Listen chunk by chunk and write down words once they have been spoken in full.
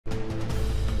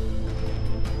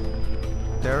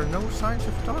there are no signs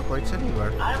of Thargoids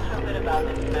anywhere. I don't feel good about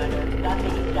this, Commander. That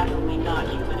thing is definitely not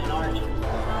human in origin.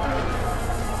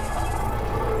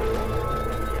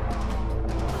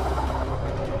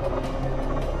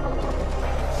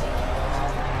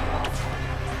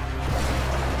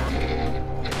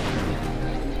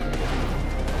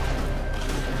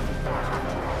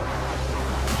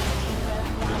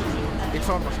 It's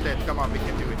almost dead. Come on, we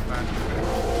can do it, man.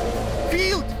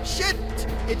 Field! Shit!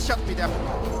 It shot me down.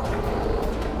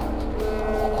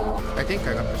 I think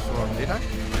I got the swarm, did I?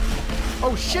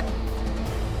 Oh shit!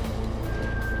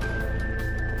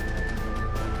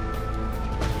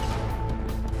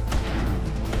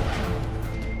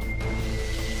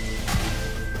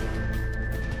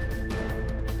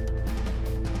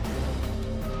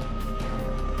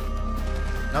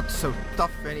 Not so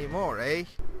tough anymore, eh?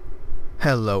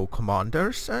 Hello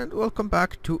commanders and welcome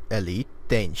back to Elite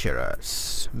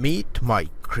Dangerous. Meet my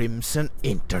Crimson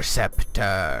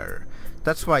Interceptor.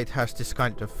 That's why it has this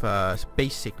kind of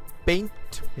basic paint.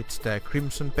 It's the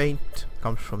crimson paint,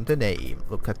 comes from the name.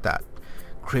 Look at that.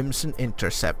 Crimson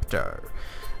Interceptor.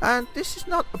 And this is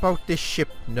not about this ship.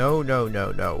 No.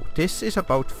 This is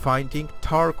about finding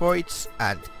Thargoids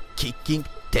and kicking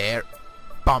their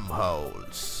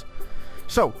bumholes.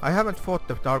 So, I haven't fought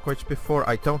the Thargoids before,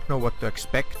 I don't know what to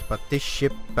expect, but this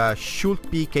ship should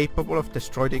be capable of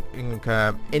destroying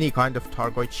any kind of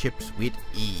Thargoid ships with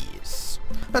ease.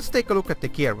 Let's take a look at the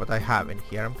gear what I have in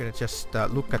here. I'm gonna just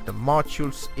look at the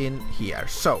modules in here.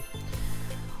 So,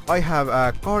 I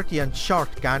have Guardian shard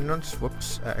cannons.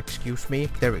 Whoops, excuse me.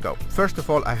 There we go. First of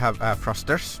all, I have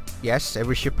thrusters. Yes,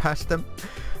 every ship has them.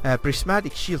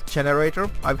 Prismatic shield generator.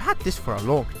 I've had this for a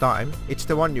long time. It's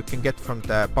the one you can get from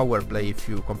the power play if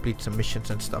you complete some missions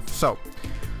and stuff. So,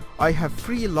 I have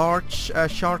 3 large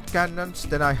shard cannons.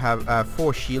 Then I have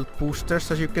 4 shield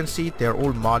boosters, as you can see. They're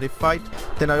all modified.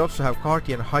 Then I also have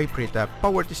Guardian hybrid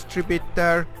power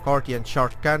distributor, Guardian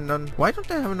shard cannon. Why don't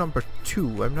I have a number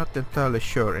 2? I'm not entirely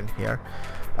sure in here.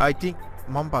 I think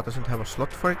Mamba doesn't have a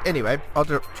slot for it. Anyway,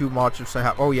 other 2 modules I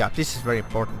have. Oh yeah, this is very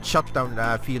important.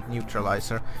 Shutdown field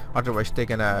neutralizer. Otherwise they're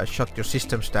gonna shut your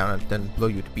systems down and then blow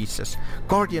you to pieces.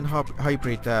 Guardian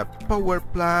hybrid power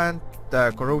plant.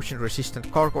 Corrosion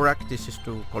resistant cargo rack. This is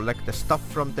to collect the stuff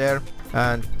from there.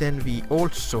 And then we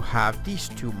also have these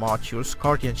 2 modules.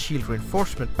 Guardian shield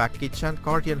reinforcement package and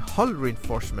Guardian hull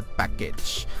reinforcement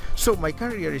package. So my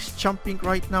carrier is jumping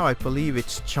right now. I believe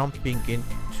it's jumping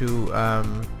into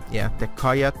yeah, the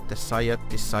krait, the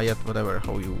Sethioz, whatever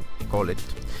how you call it.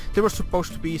 There was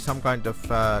supposed to be some kind of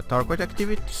Thargoid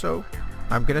activity, so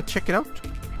I'm gonna check it out.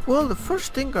 Well, the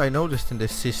first thing I noticed in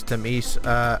this system is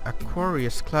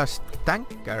Aquarius class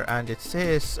tanker, and it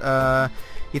says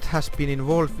it has been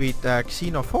involved with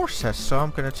Xeno forces, so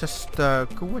I'm gonna just go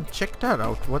and check that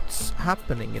out. What's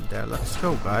happening in there? Let's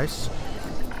go, guys.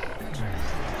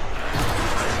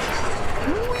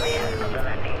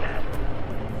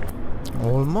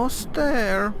 Almost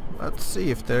there. Let's see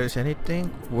if there is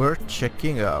anything worth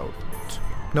checking out.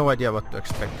 No idea what to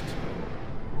expect.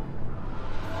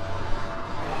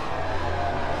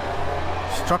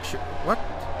 Structure... what?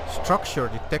 Structure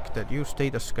detected. Use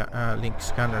data link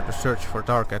scanner to search for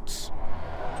targets.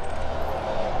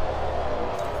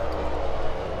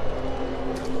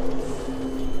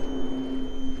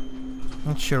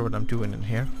 Not sure what I'm doing in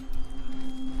here.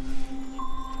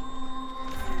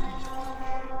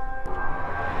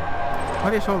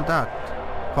 What is all that?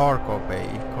 Cargo bay,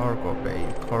 cargo bay,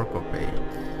 cargo bay.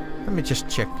 Let me just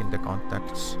check in the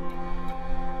contacts.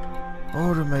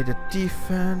 Automated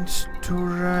defense,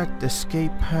 turret,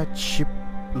 escape hatch, ship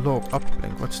log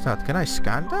uplink. What's that? Can I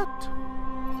scan that?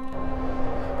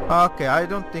 Okay, I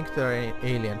don't think there are any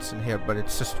aliens in here, but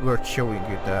it's just worth showing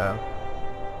you the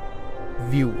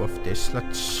view of this.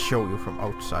 Let's show you from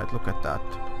outside. Look at that.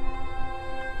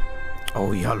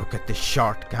 Oh yeah, look at the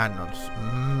shard cannons.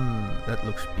 That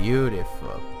looks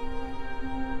beautiful.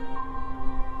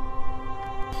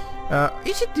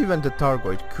 Is it even the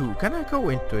Thargoid coup? Can I go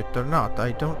into it or not?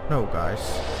 I don't know, guys.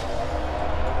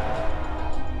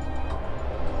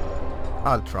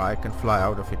 I'll try. I can fly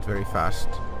out of it very fast.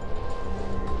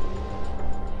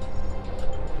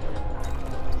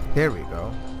 There we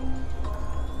go.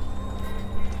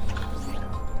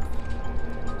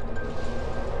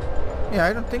 Yeah,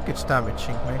 I don't think it's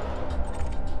damaging me.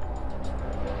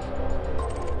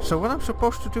 So what I'm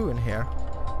supposed to do in here?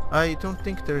 I don't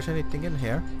think there's anything in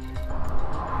here.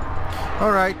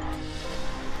 Alright.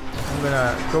 I'm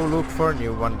gonna go look for a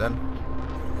new one then.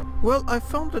 Well, I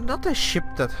found another ship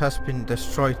that has been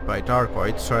destroyed by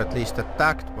Thargoids, or at least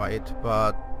attacked by it,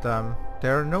 but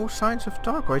there are no signs of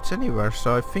Thargoids anywhere,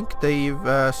 so I think they've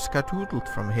skedaddled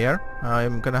from here.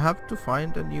 I'm gonna have to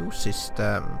find a new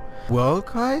system. Well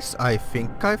guys, I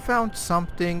think I found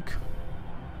something.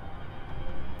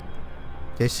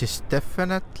 This is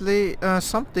definitely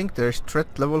something. There's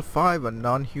threat level 5 and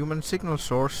non-human signal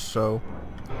source, so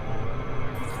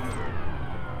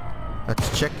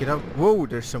let's check it out. Whoa,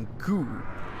 there's some goo.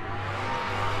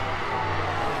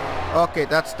 Okay,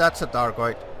 that's a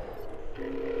Thargoid.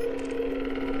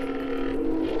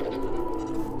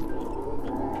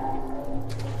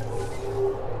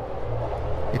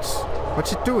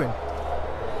 What's it doing?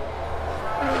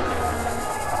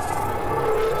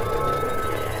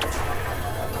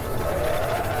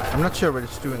 I'm not sure what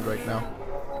it's doing right now.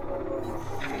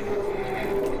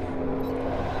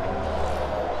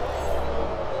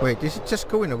 Wait, is it just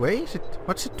going away?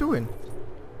 What's it doing?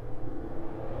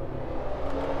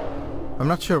 I'm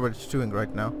not sure what it's doing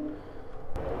right now.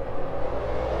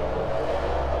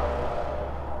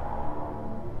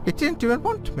 It didn't even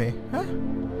want me, huh?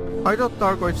 I thought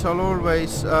Thargoids are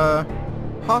always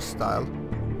hostile.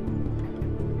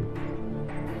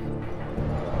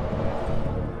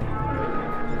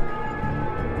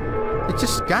 It's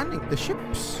just scanning the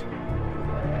ships.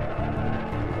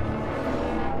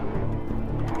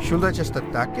 Should I just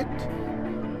attack it?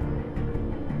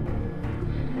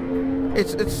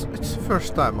 It's the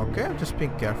first time, okay? I'm just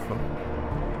being careful.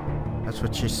 That's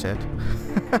what she said.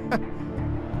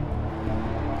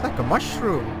 Like a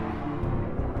mushroom.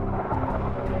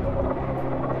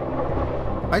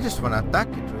 I just wanna attack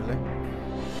it, really.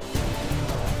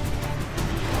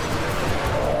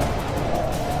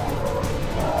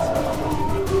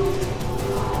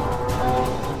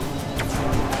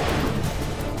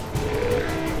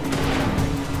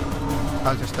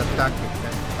 I'll just attack it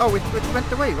then. Oh, it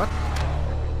went away, what?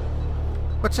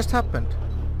 What just happened?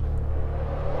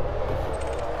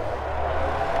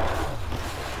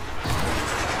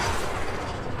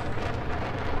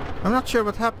 I'm not sure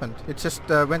what happened. It just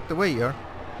went away here.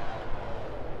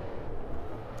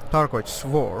 Thargoid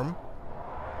swarm.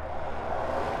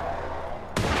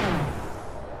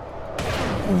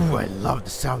 Ooh, I love the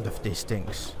sound of these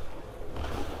things.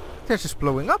 They're just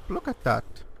blowing up, look at that.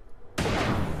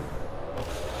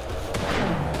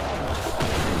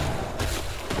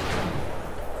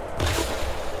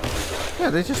 Yeah,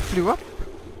 they just blew up.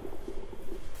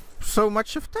 So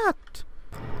much of that.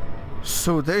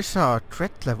 So there's a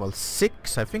threat level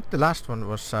 6. I think the last one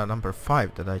was number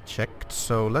 5 that I checked.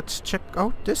 So let's check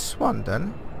out this one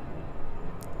then.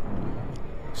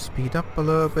 Speed up a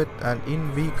little bit and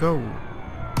in we go.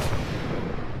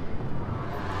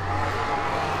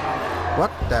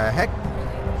 What the heck?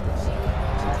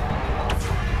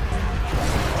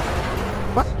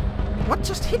 What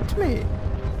just hit me?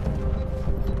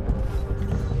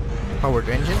 Powered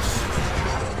engines.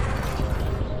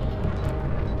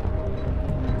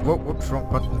 Whoa, whoops, wrong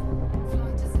button.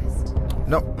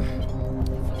 No.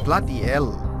 Bloody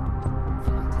hell.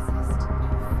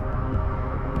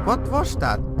 What was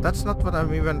that? That's not what I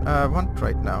even want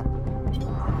right now.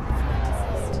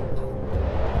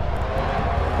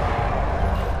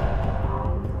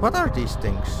 What are these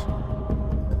things?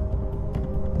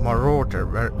 Marauder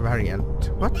variant.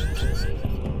 What?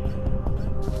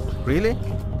 Really?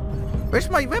 Where's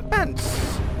my weapons?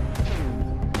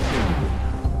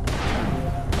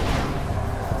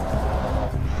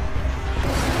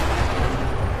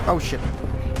 Oh shit.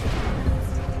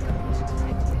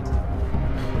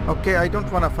 Okay, I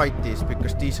don't wanna fight these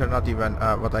because these are not even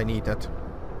what I needed.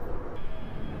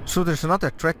 So there's another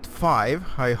threat 5.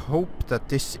 I hope that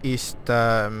this is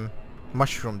the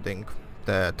mushroom thing.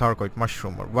 The Thargoid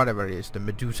mushroom or whatever it is, the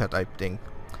Medusa type thing.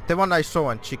 The one I saw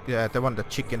and the one that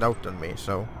chickened out on me,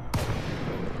 so.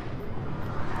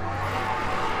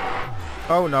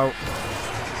 Oh no.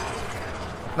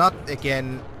 Not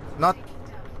again. Not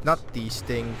these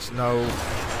things, no.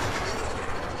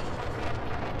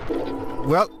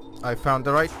 Well, I found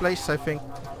the right place, I think.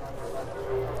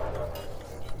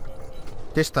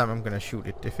 This time I'm gonna shoot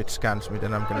it. If it scans me,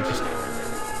 then I'm gonna just...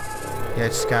 Yeah,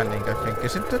 it's scanning, I think,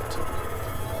 isn't it?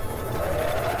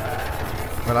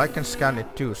 Well, I can scan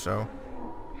it too, so...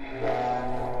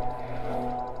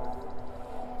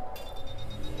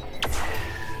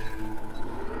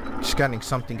 Scanning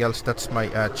something else, that's my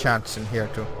chance in here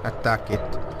to attack it.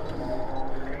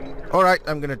 Alright,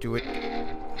 I'm gonna do it.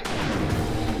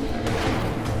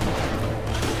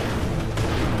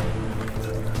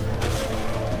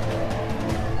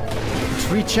 It's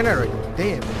regenerating,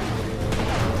 damn.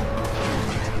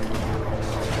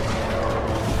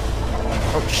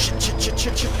 Oh shit,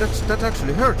 that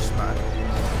actually hurts, man.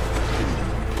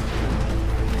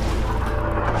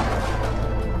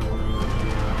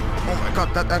 my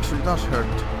god, that actually does hurt.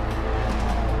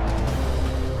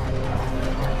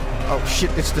 Oh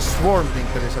shit, it's the swarm thing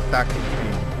that is attacking me.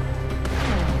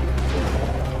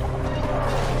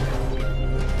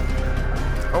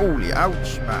 Holy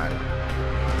ouch, man.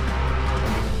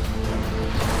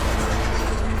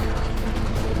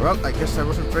 Well, I guess I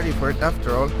wasn't ready for it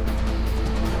after all.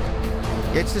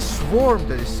 Yeah, it's the swarm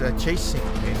that is chasing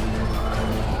me.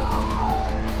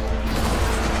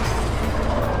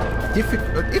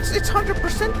 It's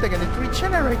 100% again, it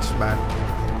regenerates, man.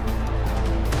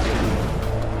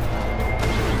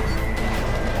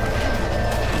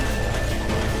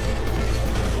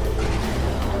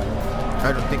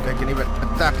 I don't think I can even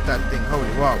attack that thing. Holy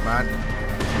wow, man.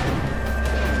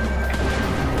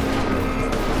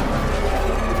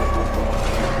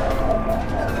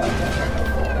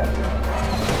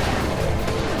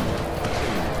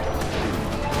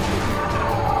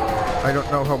 I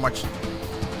don't know how much...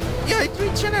 Yeah, it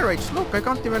regenerates. Look, I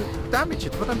can't even damage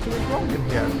it. What I'm doing wrong in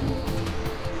here?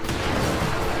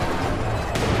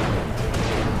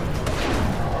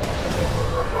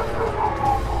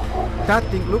 That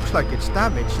thing looks like it's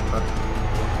damaged, but...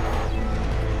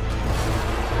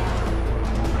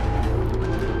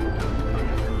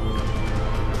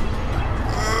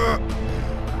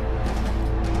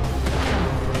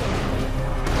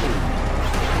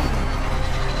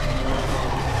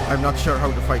 I'm not sure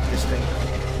how to fight this thing.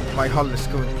 My hull is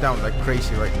going down like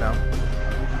crazy right now.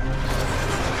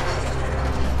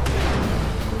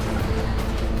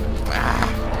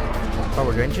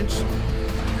 Power engines.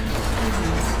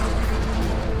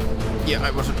 Yeah,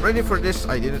 I wasn't ready for this.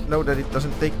 I didn't know that it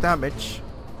doesn't take damage.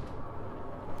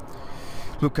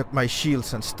 Look at my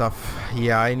shields and stuff.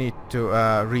 Yeah, I need to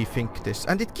rethink this.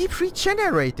 And it keeps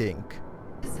regenerating.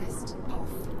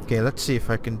 Okay, let's see if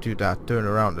I can do that. Turn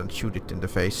around and shoot it in the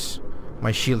face.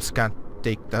 My shields can't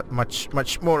take that much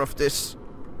more of this.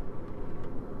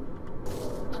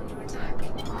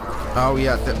 Oh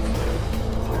yeah, the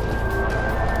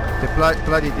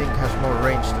bloody thing has more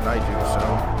range than I do, so...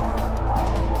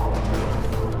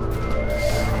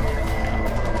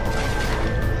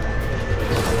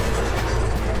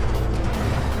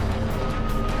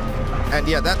 And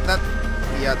yeah, that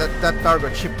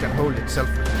Thargoid ship can hold itself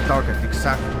target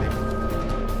exactly.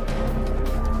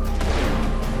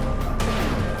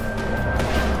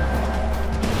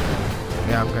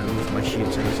 Yeah, I'm gonna lose my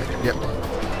shields in a second. Yep.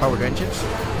 Powered engines.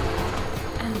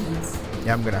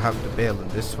 Yeah, I'm gonna have to bail on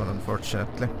this one,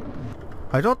 unfortunately.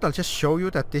 I thought I'll just show you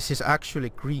that this is actually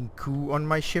green goo on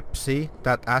my ship. See?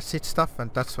 That acid stuff, and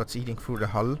that's what's eating through the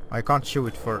hull. I can't show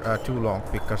it for too long,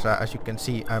 because as you can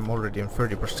see, I'm already on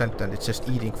 30% and it's just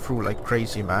eating through like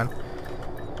crazy, man.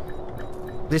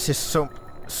 This is so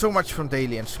much from the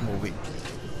Aliens movie.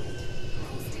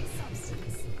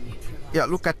 Yeah,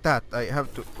 look at that. I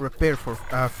have to repair for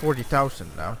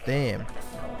 40,000 now. Damn.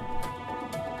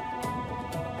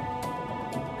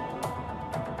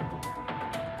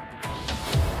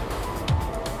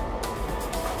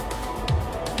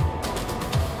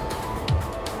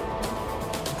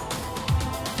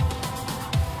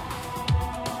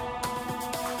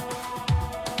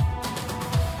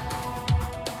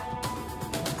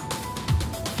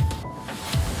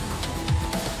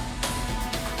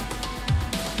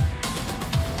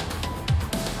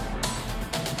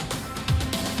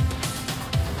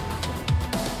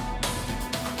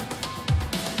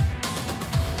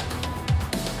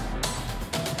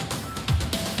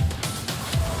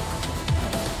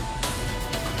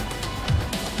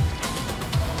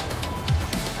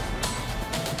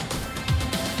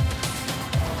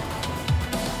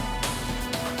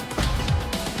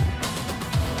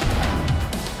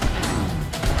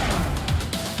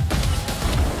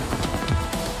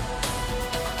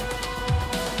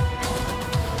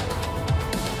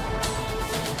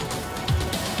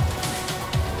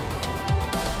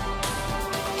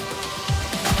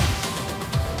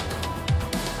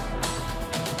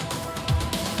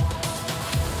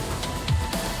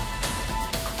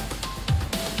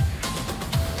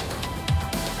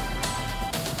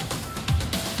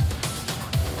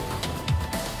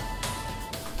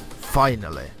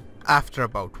 Finally, after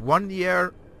about 1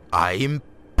 year, I'm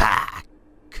back!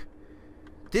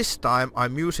 This time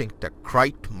I'm using the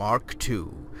Krait Mark II.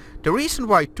 The reason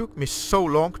why it took me so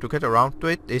long to get around to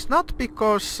it is not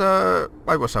because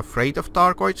I was afraid of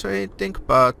Thargoids or anything,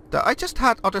 but I just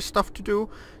had other stuff to do.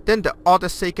 Then the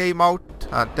Odyssey came out,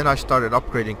 and then I started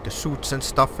upgrading the suits and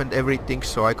stuff and everything,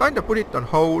 so I kinda put it on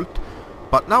hold.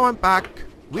 But now I'm back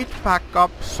with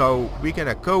backup, so we're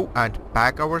gonna go and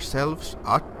pack ourselves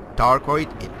a Thargoid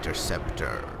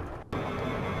interceptor.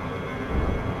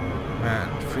 And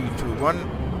 3, 2, 1.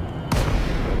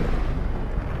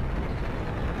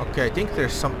 Okay, I think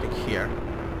there's something here.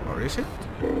 Or is it?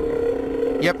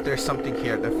 Yep, there's something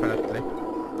here, definitely.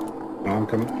 Oh, I'm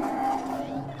coming.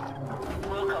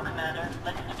 Wilco, Commander.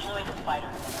 Let's deploy this fighter.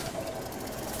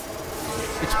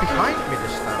 It's behind me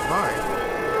this time, why?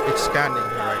 It's scanning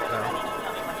here right now.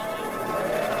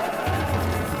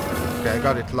 Okay, I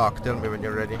got it locked. Tell me when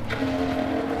you're ready.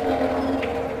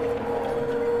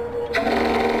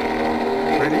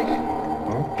 Ready?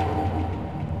 Oh.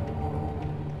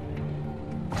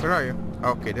 Where are you?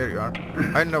 Okay, there you are.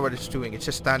 I don't know what it's doing. It's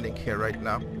just standing here right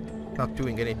now. Not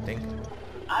doing anything.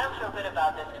 I don't feel good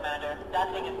about this, Commander.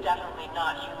 That thing is definitely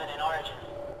not human in origin.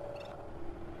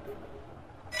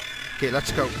 Okay,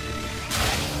 let's go.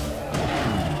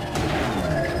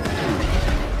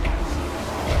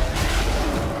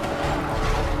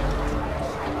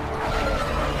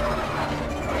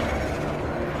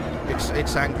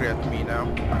 It's angry at me now.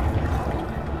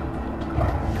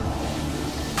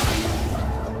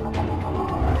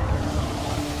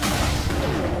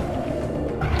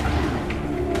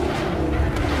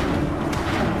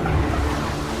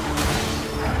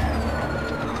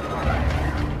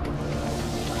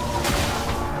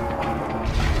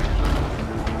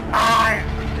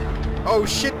 Oh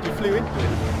shit, you flew into it.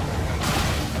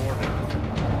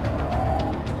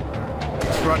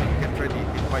 It's running, get ready,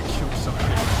 it might shoot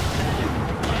something.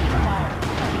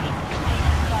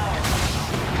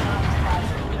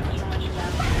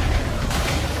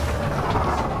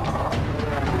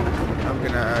 I'm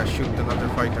gonna shoot another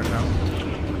fighter now.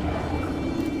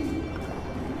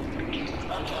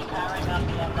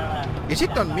 Is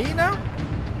it on me now?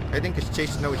 I think it's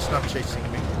chasing, no it's not chasing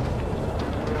me.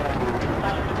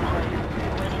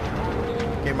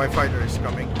 Okay, my fighter is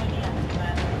coming.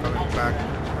 Coming back.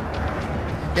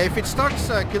 Yeah, if it starts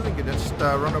killing you, just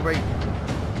run away.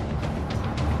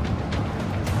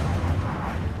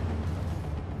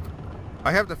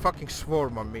 I have the fucking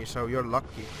swarm on me, so you're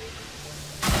lucky.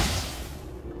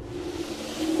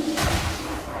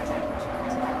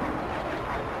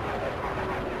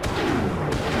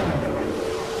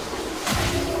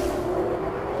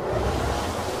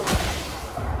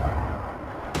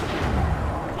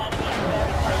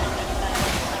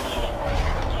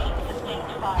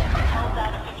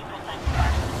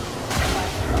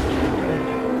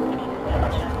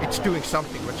 Doing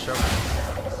something, let's show.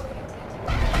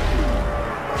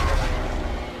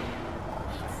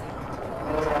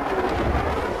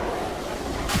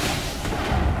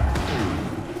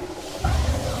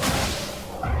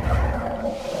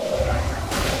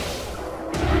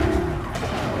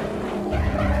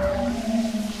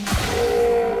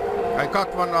 I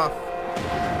got one off.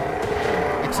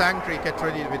 It's angry, get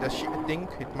ready with a thing.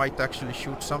 It might actually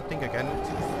shoot something again.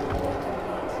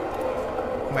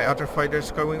 My other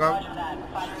fighter's going out.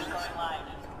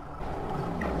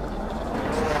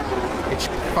 It's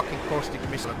fucking caustic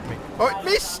missile at me. Oh, it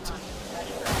missed!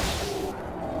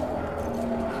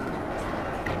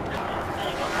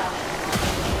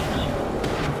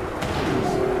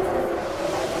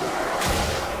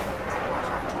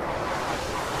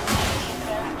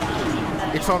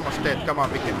 It's almost dead. Come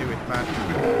on, we can do it, man.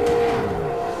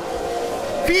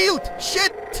 Field!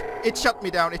 Shit! It shut me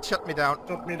down, it shut me down.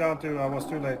 Shut me down too, I was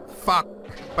too late. Fuck!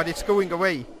 But it's going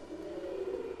away.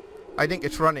 I think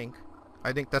it's running.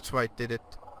 I think that's why it did it.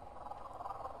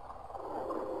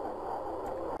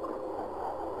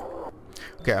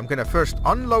 Okay, I'm gonna first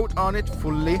unload on it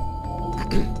fully.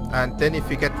 And then if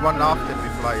we get one off, then we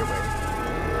fly away.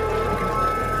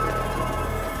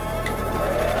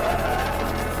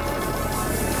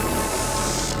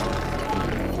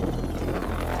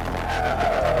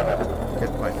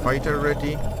 Fighter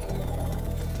ready.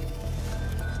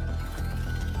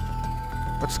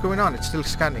 What's going on? It's still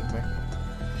scanning me.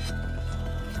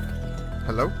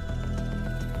 Hello?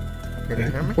 Can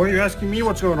you hear me? Why are you asking me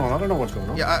what's going on? I don't know what's going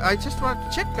on. Yeah, I just want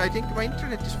to check. I think my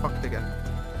internet is fucked again.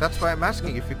 That's why I'm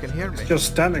asking if you can hear me. It's just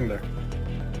standing there.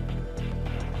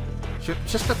 Should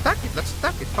just attack it. Let's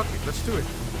attack it. Fuck it. Let's do it.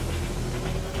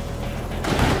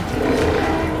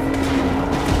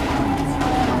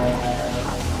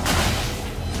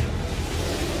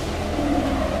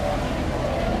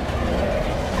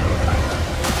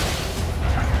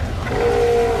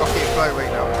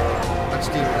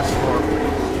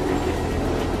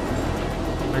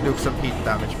 Some heat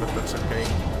damage, but that's okay.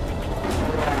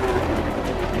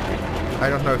 I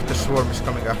don't know if the swarm is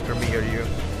coming after me or you.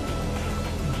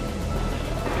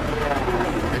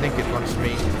 I think it wants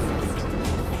me.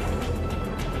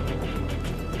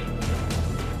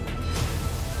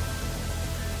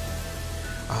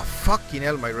 Oh fucking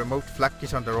hell, my remote flak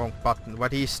is on the wrong button.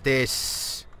 What is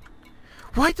this?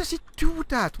 Why does it do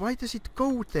that? Why does it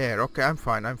go there? Okay, I'm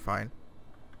fine, I'm fine.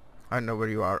 I know where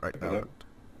you are right now.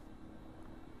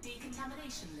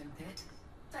 Decontamination limpet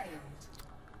failed.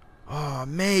 Oh,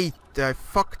 mate, I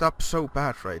fucked up so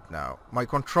bad right now. My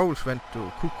controls went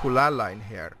to Kukulala in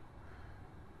here.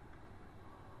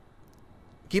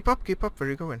 Keep up, where are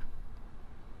you going?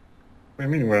 What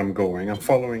do you mean where I'm going? I'm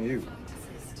following you.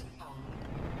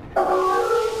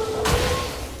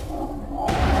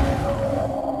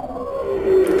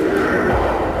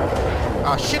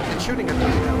 Ah shit, it's shooting at me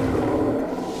now.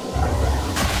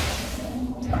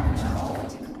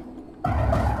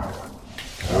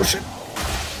 Oh shit.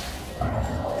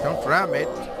 Don't ram it.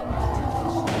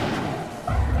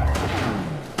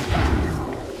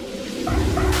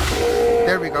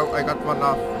 There we go, I got one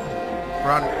off.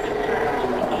 Run.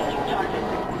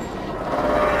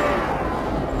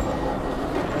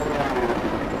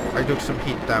 I took some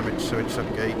heat damage, so it's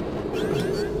okay.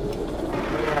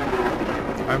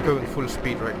 I'm going full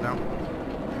speed right now.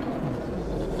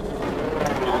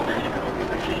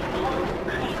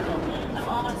 I'm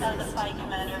almost out of the fight,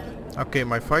 Commander. Okay,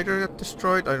 my fighter got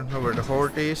destroyed. I don't know where the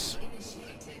horde is.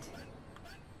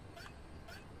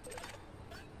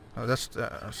 Oh, that's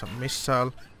some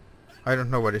missile. I don't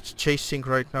know what it's chasing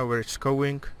right now, where it's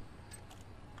going.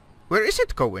 Where is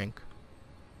it going?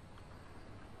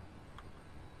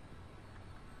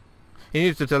 You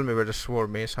need to tell me where the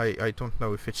swarm is. I don't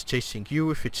know if it's chasing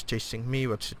you, if it's chasing me,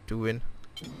 what's it doing?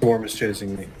 Swarm is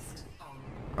chasing me.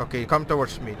 Okay, come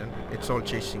towards me then. It's all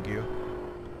chasing you.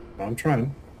 I'm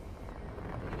trying.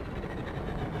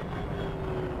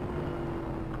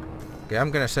 Okay, I'm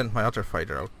gonna send my other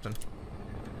fighter out then.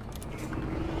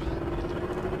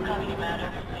 Copy,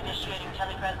 Commander. Initiating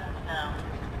telepresence now.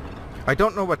 I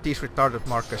don't know what these retarded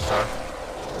markers are.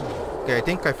 Okay, I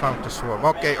think I found the swarm.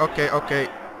 Okay, okay.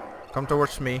 Come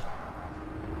towards me.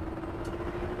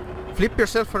 Flip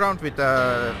yourself around with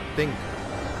the thing.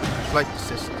 Flight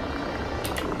assist.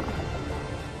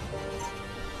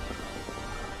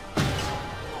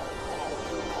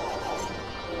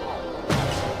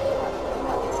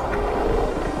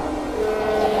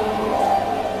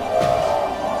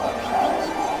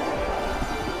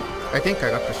 I think I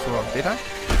got the swarm, did I?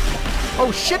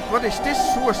 Oh shit, what is this?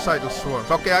 Suicidal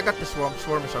swarms. Okay, I got the swarm.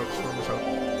 Swarm is out, swarm is out.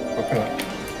 Okay.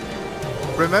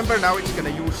 Remember, now it's gonna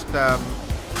use the...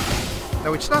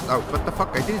 No, it's not out. What the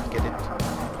fuck? I didn't get it.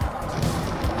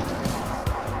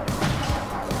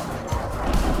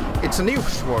 It's a new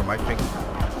swarm, I think.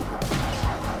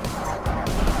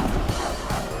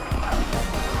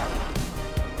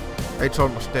 It's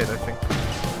almost dead, I think.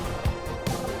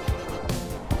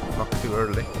 Fuck, too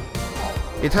early.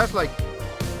 It has like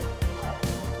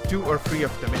 2 or 3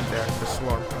 of them in there, the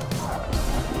swarm.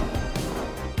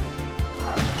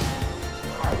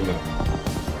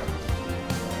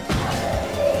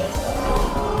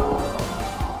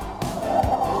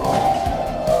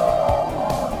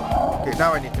 Okay,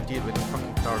 now I need to deal with the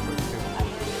fucking Thargoid too.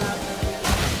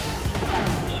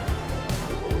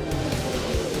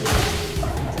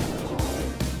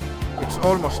 It's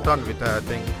almost done with the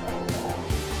thing.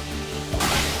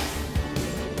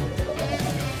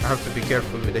 I have to be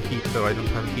careful with the heat though, I don't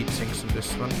have heat sinks in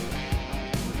this one.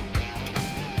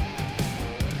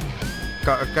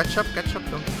 Catch up,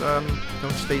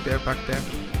 don't stay there, back there.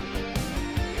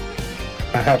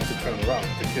 I have to turn around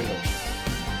to kill him.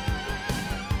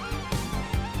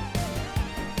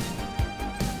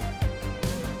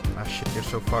 Ah shit, you're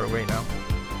so far away now.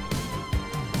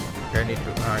 Okay, I need to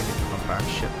come back,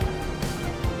 shit.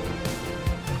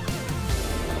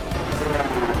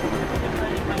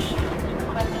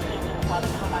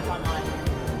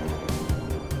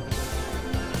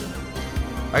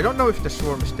 I don't know if the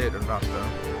swarm is dead or not though.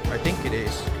 I think it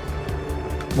is.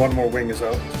 One more wing is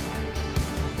out.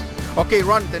 Okay,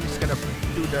 run, then it's gonna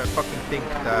do the fucking thing,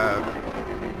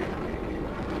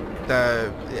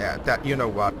 that you know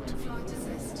what.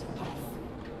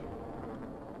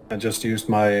 I just used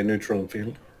my neutron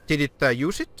field. Did it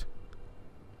use it?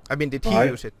 I mean, did he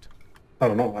use it? I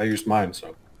don't know, I used mine,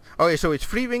 so... Okay, so it's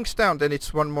 3 wings down, then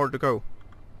it's 1 more to go.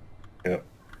 Yeah.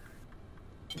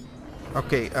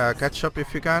 Okay, catch up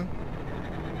if you can.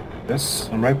 Yes,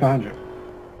 I'm right behind you.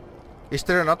 Is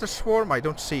there another swarm? I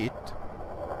don't see it.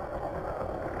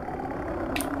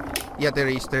 Yeah, there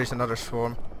is another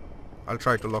swarm. I'll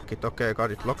try to lock it. Okay, I got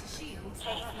it locked. Taking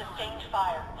sustained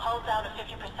fire. Hull down to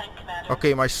 50%, Commander.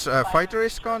 Okay, my fighter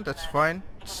is gone, that's fine.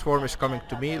 Swarm is coming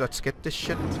to me, let's get this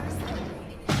shit.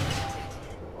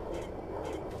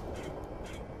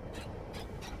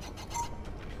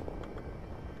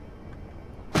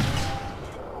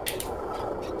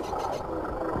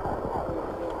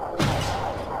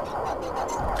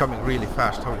 really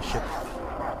fast, holy shit.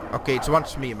 Okay, it's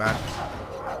once me, man.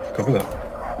 Copy that.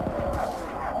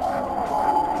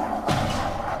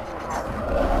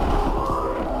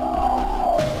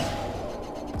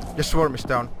 The swarm is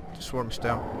down. The swarm is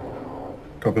down.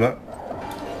 Copy that.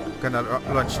 Gonna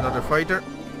launch another fighter.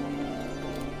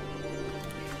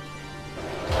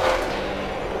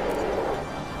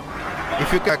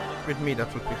 If you get with me,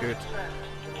 that would be good.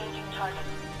 Engaging target.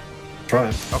 Try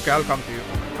it. Okay, I'll come to you.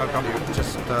 I'll come to you.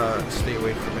 Just stay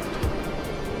away from it.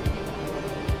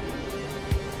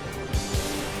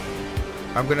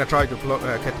 I'm gonna try to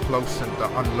get close and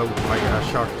unload my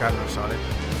shark cannons on it.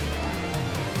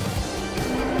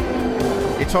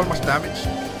 It's almost damaged.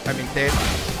 I mean dead.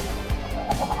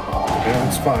 Yeah,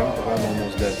 it's fine, but I'm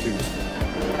almost dead too.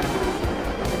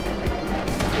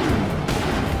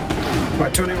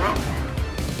 Right, turning around.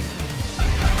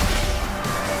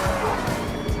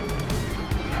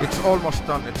 It's almost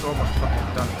done. It's almost fucking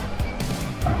done.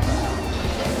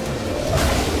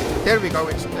 There we go.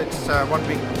 It's one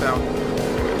wing down.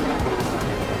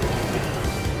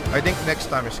 I think next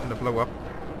time it's gonna blow up.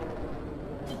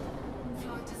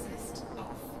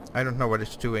 I don't know what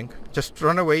it's doing. Just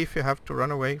run away if you have to. Run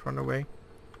away. Run away.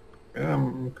 Yeah,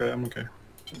 I'm okay. I'm okay.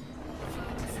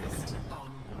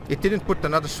 It didn't put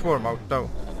another swarm out though.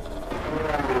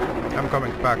 I'm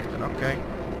coming back then. Okay.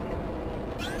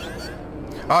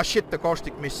 Ah shit! The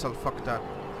caustic missile. Fuck that.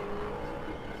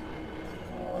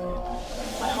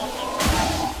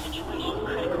 Situation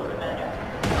critical, Commander.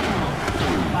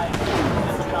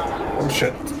 Oh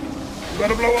shit.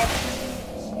 Gotta blow up!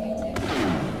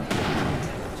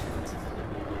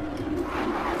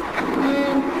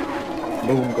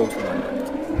 Boom goes the line.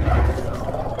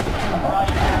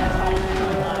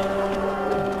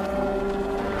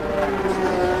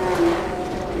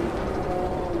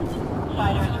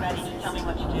 Fighters ready to tell me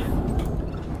what to do.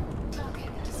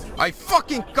 I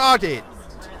fucking got it!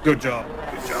 Good job.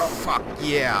 Good job. Fuck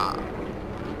yeah!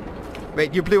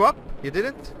 Wait, you blew up? You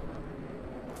didn't?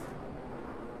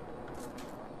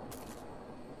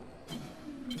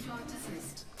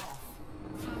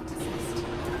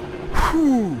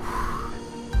 Whew.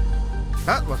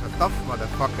 That was a tough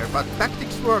motherfucker, but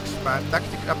tactics works, man.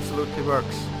 Tactics absolutely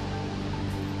works.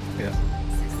 Yeah.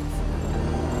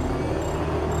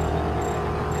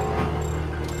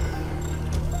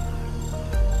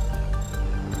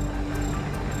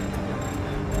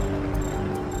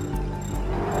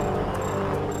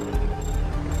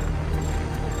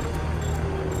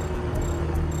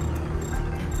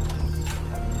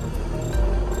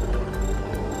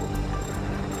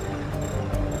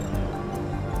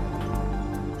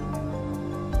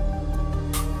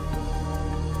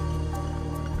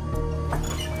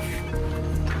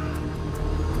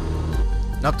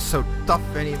 Not so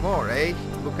tough anymore, eh?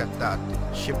 Look at that.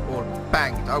 Ship all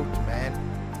banged out, man.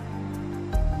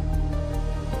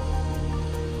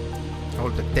 All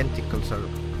the tentacles are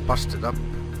busted up.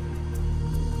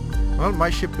 Well, my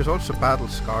ship is also battle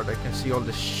scarred. I can see all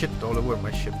the shit all over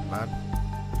my ship, man.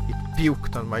 It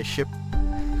puked on my ship.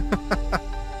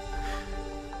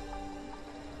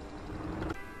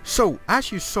 So,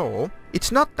 as you saw,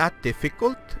 it's not that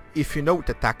difficult if you know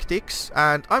the tactics,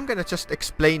 and I'm gonna just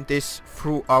explain this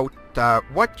throughout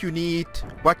what you need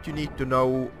to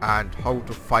know, and how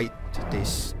to fight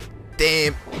this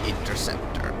damn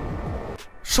interceptor.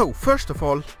 So, first of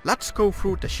all, let's go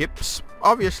through the ships.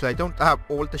 Obviously, I don't have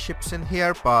all the ships in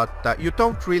here, but you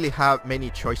don't really have many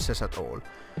choices at all.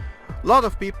 A lot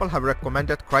of people have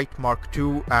recommended Krait Mark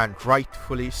II, and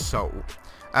rightfully so.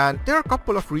 And there are a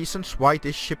couple of reasons why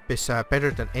this ship is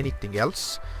better than anything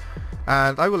else,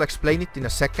 and I will explain it in a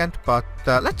second, but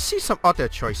let's see some other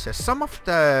choices. Some of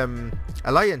the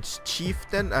Alliance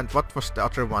Chieftain, and what was the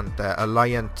other one? The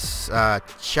Alliance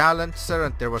Challenger,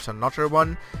 and there was another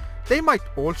one. They might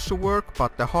also work,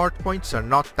 but the hardpoints are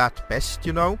not that best,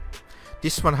 you know.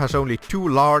 This one has only 2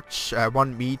 large,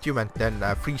 1 medium, and then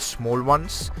 3 small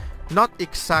ones. Not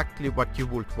exactly what you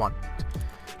would want.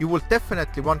 You will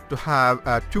definitely want to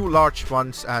have 2 large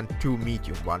ones and 2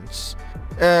 medium ones.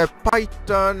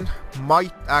 Python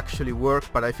might actually work,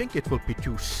 but I think it will be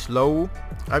too slow.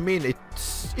 I mean,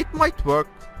 it might work.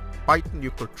 Python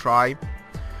you could try.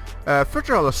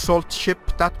 Federal assault ship,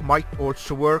 that might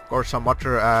also work, or some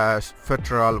other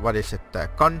federal, what is it,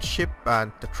 gunship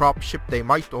and the drop ship, they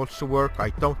might also work.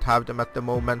 I don't have them at the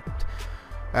moment.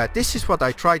 This is what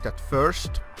I tried at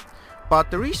first. But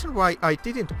the reason why I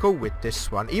didn't go with this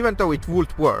one, even though it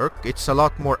would work, it's a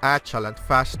lot more agile and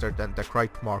faster than the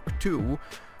Krait Mark II.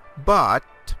 But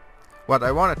what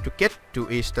I wanted to get to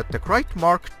is that the Krait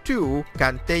Mark II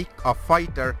can take a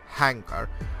fighter hangar.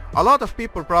 A lot of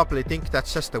people probably think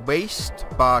that's just a waste,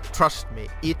 but trust me,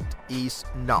 it is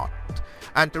not.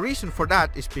 And the reason for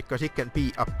that is because it can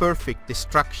be a perfect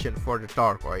distraction for the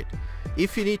Thargoid.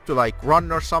 If you need to like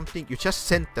run or something, you just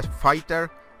send the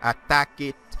fighter, attack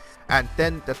it, and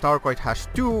then the Thargoid has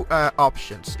two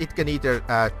options. It can either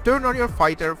turn on your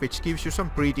fighter, which gives you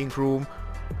some breathing room,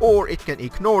 or it can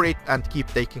ignore it and keep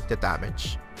taking the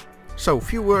damage. So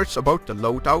few words about the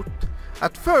loadout.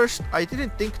 At first I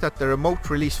didn't think that the remote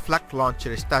release flak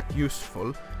launcher is that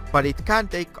useful, but it can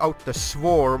take out the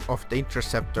swarm of the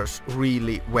interceptors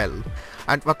really well.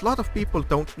 And what a lot of people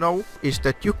don't know is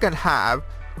that you can have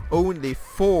only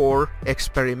 4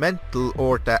 experimental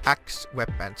or the axe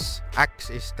weapons. Axe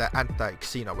is the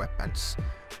anti-xeno weapons.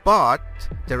 But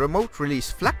the remote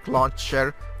release flak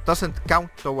launcher doesn't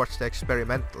count towards the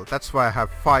experimental. That's why I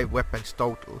have 5 weapons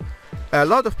total. A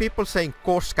lot of people saying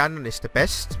course cannon is the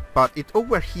best, but it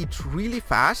overheats really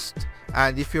fast,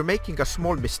 and if you're making a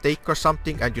small mistake or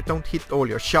something and you don't hit all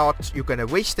your shots, you're gonna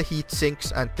waste the heat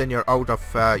sinks and then you're out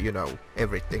of, you know,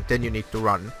 everything. Then you need to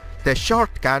run. The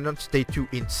short cannons, they do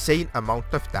insane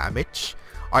amount of damage.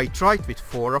 I tried with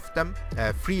 4 of them,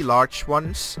 3 large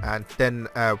ones and then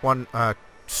 1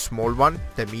 small one,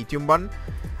 the medium one.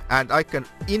 And I can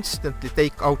instantly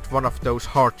take out one of those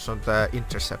hearts on the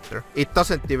interceptor. It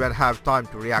doesn't even have time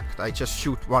to react. I just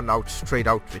shoot one out straight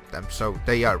out with them. So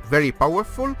they are very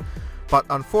powerful, but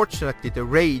unfortunately the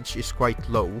range is quite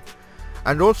low.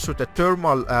 And also the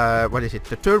thermal,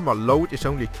 the thermal load is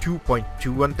only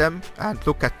 2.2 on them. And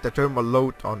look at the thermal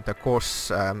load on the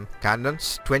course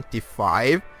cannons,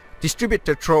 25.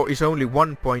 Distributor throw is only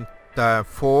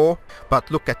 1.4, but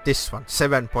look at this one,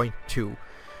 7.2.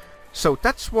 So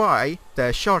that's why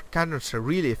the short cannons are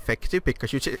really effective,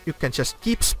 because you can just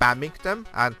keep spamming them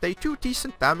and they do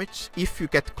decent damage if you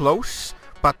get close,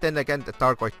 but then again the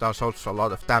Thargoid does also a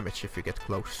lot of damage if you get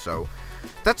close, so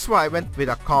that's why I went with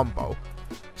a combo.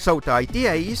 So the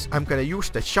idea is I'm gonna use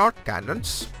the short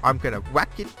cannons, I'm gonna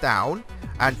whack it down,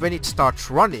 and when it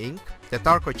starts running the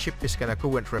Thargoid ship is gonna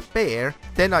go and repair,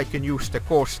 then I can use the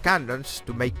course cannons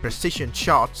to make precision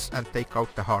shots and take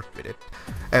out the heart with it.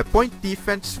 Point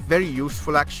defense, very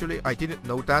useful actually. I didn't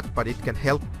know that, but it can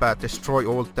help destroy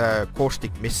all the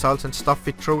caustic missiles and stuff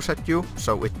it throws at you,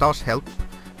 so it does help.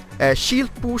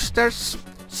 Shield boosters,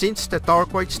 since the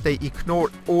Thargoids they ignore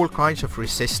all kinds of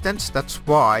resistance, that's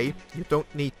why you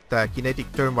don't need the kinetic,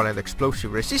 thermal and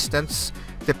explosive resistance.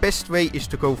 The best way is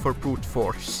to go for brute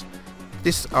force.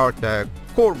 These are the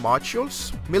core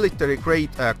modules, military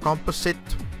grade composite,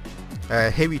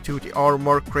 heavy duty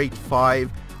armor, grade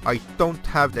 5. I don't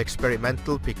have the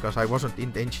experimental because I wasn't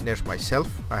in the engineers myself,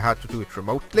 I had to do it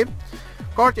remotely.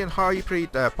 Guardian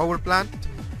hybrid power plant.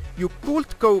 You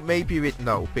could go maybe with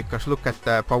no, because look at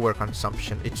the power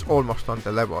consumption, it's almost on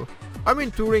the level. I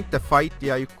mean during the fight,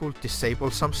 yeah, you could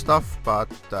disable some stuff, but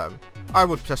I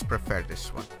would just prefer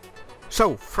this one.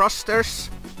 So thrusters,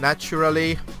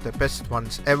 naturally the best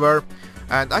ones ever,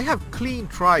 and I have clean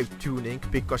drive tuning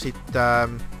because it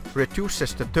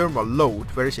reduces the thermal load.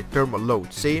 Where is it? Thermal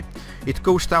load, see? It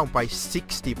goes down by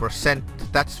 60%.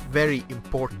 That's very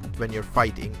important when you're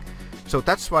fighting. So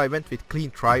that's why I went with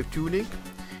clean drive tuning.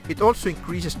 It also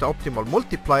increases the optimal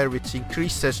multiplier, which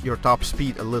increases your top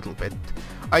speed a little bit.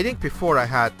 I think before I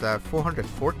had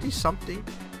 440 something.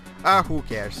 Who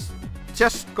cares?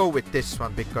 Just go with this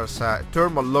one because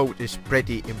thermal load is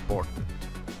pretty important.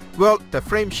 Well, the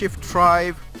frame shift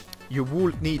drive, you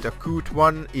would need a good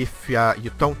one if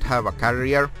you don't have a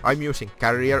carrier. I'm using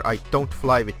carrier, I don't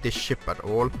fly with this ship at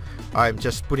all. I'm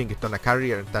just putting it on a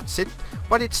carrier and that's it.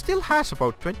 But it still has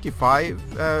about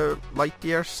 25 light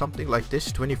years, something like this,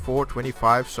 24,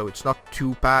 25, so it's not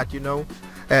too bad, you know.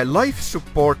 Life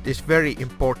support is very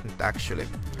important actually.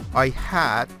 I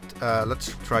had,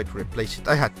 let's try to replace it.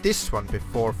 I had this one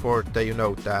before for the, you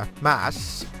know, the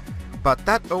mass, but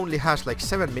that only has like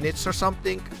 7 minutes or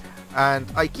something, and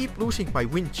I keep losing my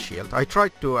windshield. I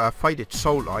tried to fight it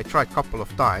solo, I tried a couple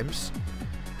of times,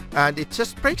 and it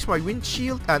just breaks my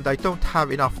windshield and I don't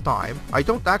have enough time. I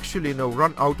don't actually, you know,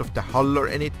 run out of the hull or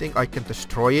anything, I can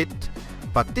destroy it,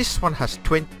 but this one has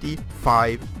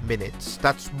 25 minutes,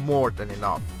 that's more than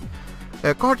enough.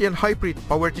 Guardian hybrid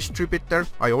power distributor,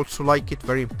 I also like it,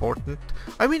 very important.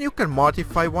 I mean you can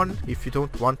modify one if you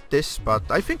don't want this, but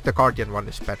I think the Guardian one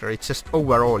is better, it's just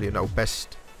overall, you know,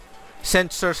 best.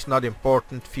 Sensors, not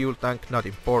important, fuel tank, not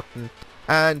important.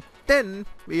 And then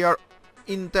we are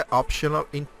in the optional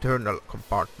internal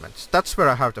compartments. That's where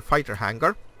I have the fighter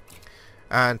hangar.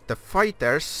 And the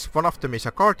fighters, one of them is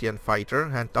a Guardian fighter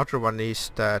and the other one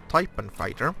is the Taipan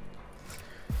fighter.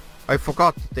 I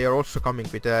forgot they are also coming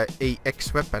with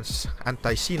AX weapons,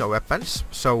 anti-xeno weapons,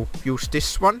 so use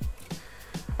this one.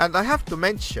 And I have to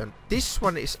mention, this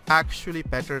one is actually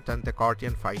better than the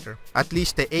Guardian Fighter. At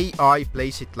least the AI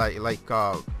plays it like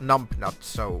a numbnut,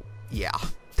 so yeah,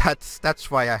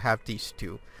 that's why I have these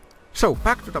two. So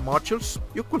back to the modules.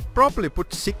 You could probably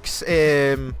put 6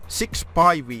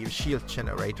 biweave shield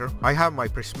generator. I have my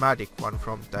prismatic one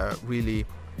from the really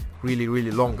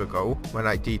long ago when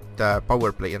I did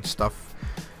power play and stuff.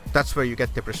 That's where you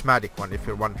get the prismatic one, if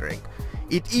you're wondering.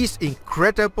 It is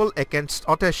incredible against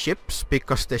other ships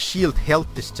because the shield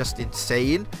health is just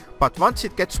insane, but once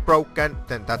it gets broken,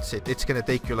 then that's it. It's gonna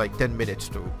take you like 10 minutes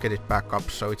to get it back up,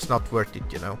 so it's not worth it,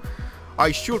 you know.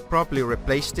 I should probably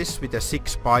replace this with a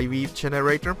 6 biweave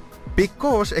generator,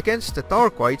 because against the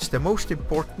Thargoids the most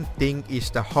important thing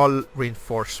is the hull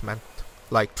reinforcement.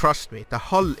 Like, trust me, the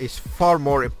hull is far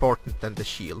more important than the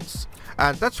shields.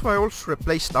 And that's why I also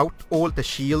replaced out all the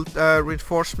shield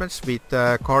reinforcements with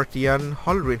Guardian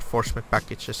hull reinforcement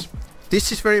packages.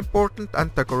 This is very important,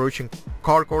 anti-corrosion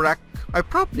cargo rack. I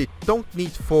probably don't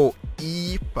need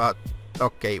 4E, but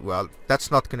okay, well,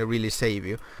 that's not gonna really save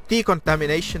you.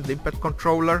 Decontamination limpet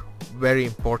controller, very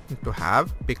important to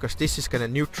have, because this is gonna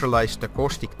neutralize the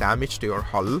caustic damage to your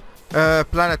hull.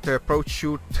 Planetary approach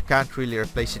shoot, can't really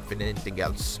replace it with anything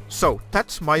else. So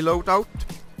that's my loadout.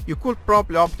 You could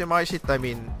probably optimize it. I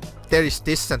mean, there is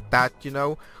this and that, you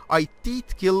know. I did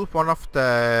kill one of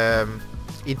the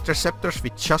interceptors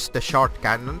with just the shard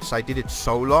cannons. I did it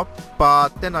solo, but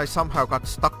then I somehow got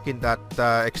stuck in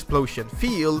that explosion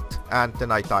field, and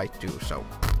then I died too, so.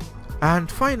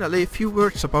 And finally, a few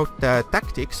words about the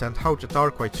tactics and how the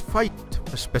Thargoids fight,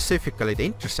 specifically the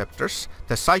interceptors,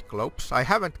 the cyclopse. I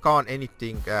haven't gone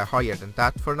anything higher than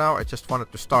that for now. I just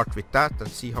wanted to start with that and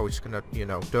see how it's gonna, you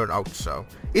know, turn out. So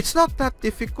it's not that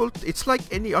difficult. It's like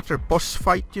any other boss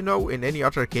fight, you know, in any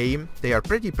other game. They are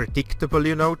pretty predictable,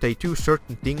 you know. They do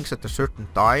certain things at a certain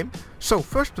time. So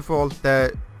first of all,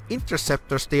 the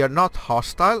interceptors, they are not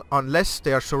hostile unless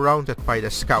they are surrounded by the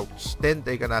scouts. Then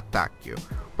they're gonna attack you.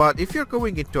 But if you're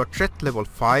going into a threat level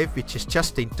 5, which is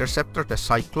just the interceptor, the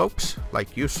cyclopse,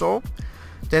 like you saw,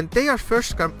 then they are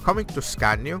first coming to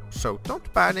scan you. So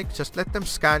don't panic, just let them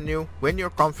scan you. When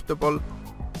you're comfortable,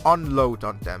 unload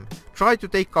on them. Try to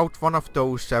take out one of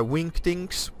those wing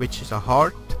things, which is a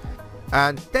heart.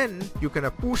 And then you're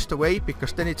gonna boost away,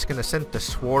 because then it's gonna send the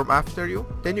swarm after you.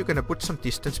 Then you're gonna put some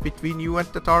distance between you and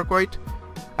the Thargoid.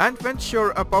 And once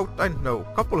you're about, I don't know,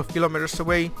 a couple of kilometers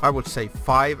away, I would say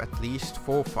 5 at least,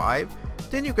 4, 5,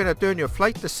 then you're gonna turn your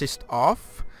flight assist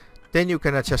off. Then you're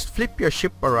gonna just flip your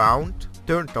ship around,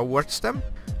 turn towards them.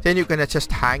 Then you're gonna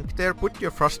just hang there, put your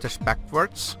thrusters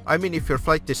backwards. I mean, if your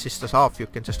flight assist is off, you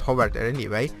can just hover there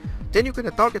anyway. Then you're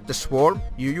gonna target the swarm,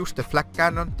 you use the flak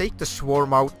cannon, take the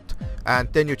swarm out, and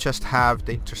then you just have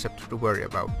the interceptor to worry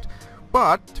about.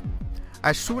 But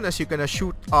as soon as you're gonna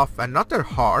shoot off another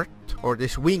heart, or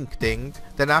this wing thing,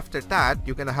 then after that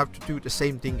you're gonna have to do the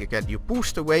same thing again. You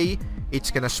boost away, it's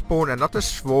gonna spawn another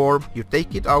swarm, you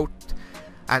take it out,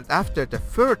 and after the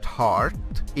third heart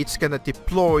it's gonna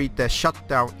deploy the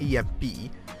shutdown EMP.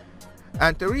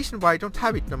 And the reason why I don't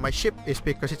have it on my ship is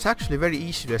because it's actually very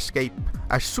easy to escape.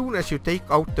 As soon as you take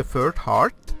out the third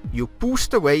heart, you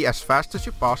boost away as fast as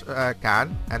you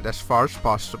can and as far as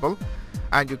possible,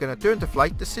 and you're gonna turn the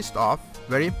flight assist off,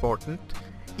 very important.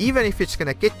 Even if it's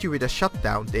gonna get you with a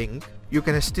shutdown thing, you're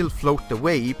gonna still float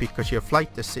away because your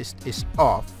flight assist is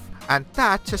off. And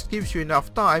that just gives you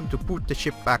enough time to boot the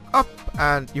ship back up,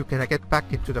 and you can get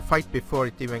back into the fight before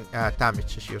it even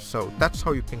damages you. So that's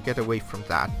how you can get away from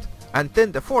that. And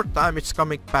then the fourth time it's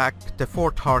coming back, the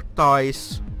fourth heart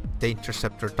dies, the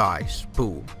interceptor dies.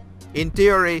 Boom. In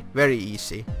theory, very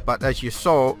easy, but as you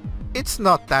saw, it's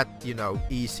not that, you know,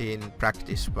 easy in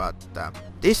practice. But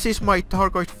this is my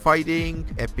Thargoid fighting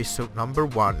episode number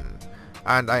 1,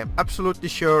 and I am absolutely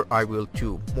sure I will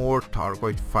do more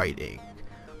Thargoid fighting.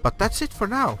 But that's it for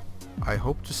now. I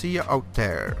hope to see you out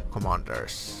there,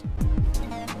 commanders.